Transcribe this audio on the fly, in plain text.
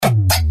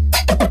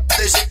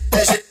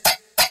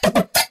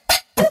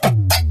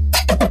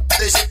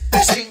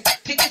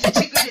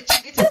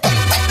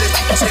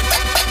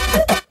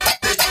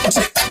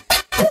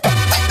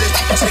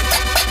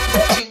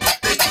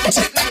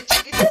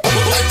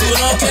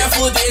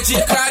fuder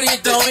de cara,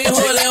 então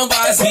enrolei um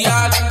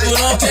baseado. Tu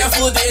não quer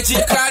fuder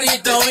de cara,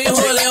 então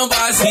enrolei um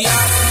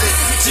baseado.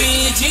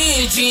 Din,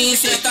 din, din,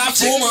 cê tá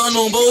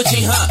fumando um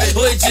boldin.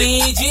 Oi,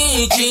 din,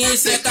 din, din,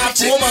 cê tá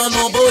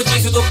fumando um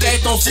boldin. Se tu quer,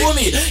 então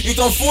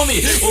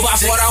fume. O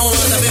bafora um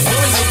lança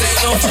perfume. Se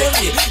tu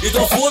quer,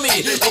 então fume.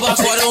 O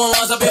bafora um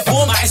lança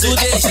perfume. Mas o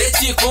DG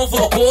te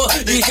convocou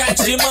e já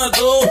te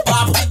mandou o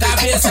papo.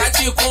 Cabeça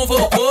te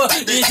convocou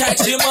e já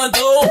te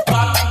mandou o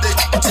papo.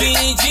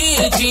 Din,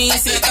 din, din,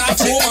 cê tá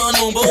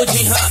fumando um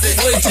boldin.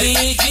 Oi,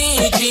 din,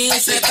 din, din,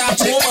 cê tá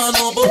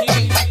fumando um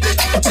boldin.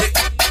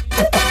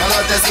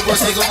 Ela desce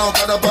gostoso não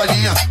tá da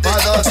bolinha.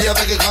 Manda via,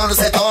 vem quicando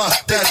sem dó.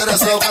 Presta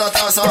atenção que ela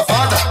tá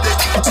safada.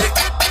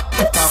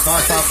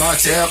 Taca, taca,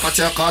 tcheca,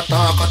 tcheca,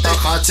 taca,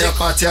 taca,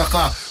 tcheca,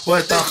 tcheca.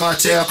 Oi, taca,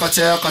 tcheca,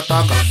 tcheca,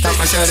 taca.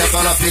 Taca xereca,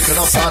 ela fica e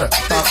não para.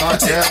 Taca,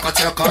 tcheca,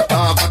 tcheca,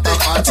 taca,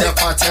 taca,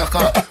 tcheca,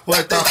 tcheca.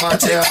 Oi, taca,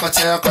 tcheca,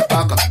 tcheca,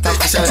 taca.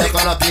 Taca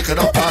xereca, ela fica e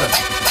não para.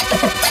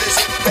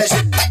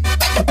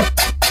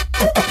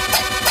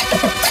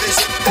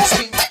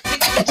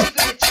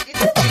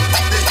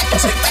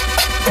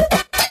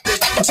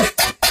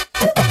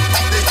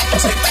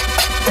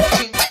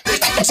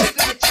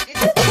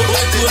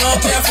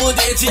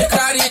 Fuder de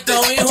cara,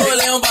 então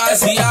enrolei um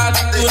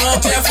baseado. Tu não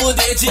quer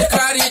fuder de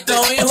cara,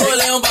 então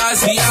enrolei um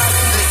baseado.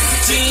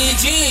 Din,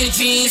 din,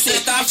 din, cê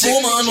tá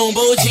fumando um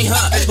boldin.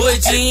 Oi,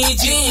 din,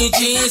 din,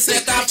 din, cê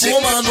tá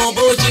fumando um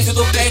boldin. Se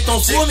tu quer,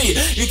 então fume.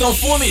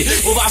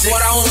 O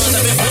bafora um lança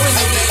perfume.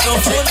 Se tu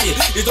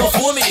quer, então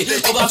fume.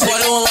 O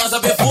bafora um lança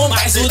perfume.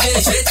 Mas o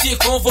DG te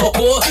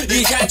convocou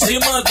e já te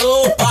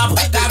mandou o papo.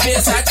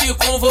 Cabeça te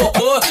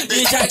convocou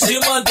e já te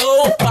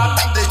mandou o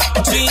papo.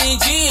 Din,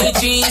 din,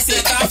 din,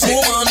 cê tá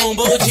fumando um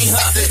boldin.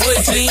 Oi,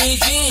 din,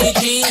 din,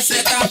 din,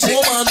 cê tá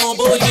fumando um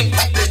boldin.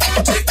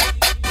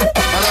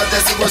 Ela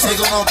desce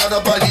gostoso não tá da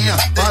bolinha.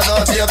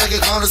 Manda via, vem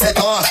quicando sem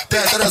dó.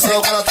 Presta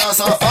atenção que ela tá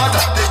safada.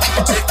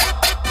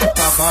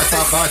 Taca,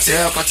 taca,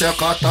 tcheca,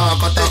 tcheca,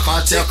 taca,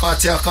 taca, tcheca,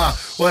 tcheca.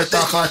 Oi,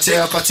 taca,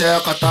 tcheca,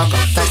 tcheca, taca.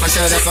 Taca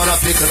xereca, ela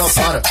fica e não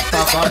para.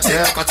 Taca,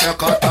 tcheca,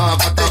 tcheca,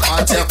 taca,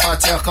 taca, tcheca,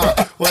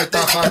 tcheca. Oi,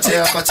 taca,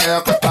 tcheca,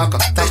 tcheca, taca.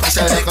 Taca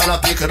xereca, ela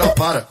fica e não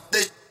para.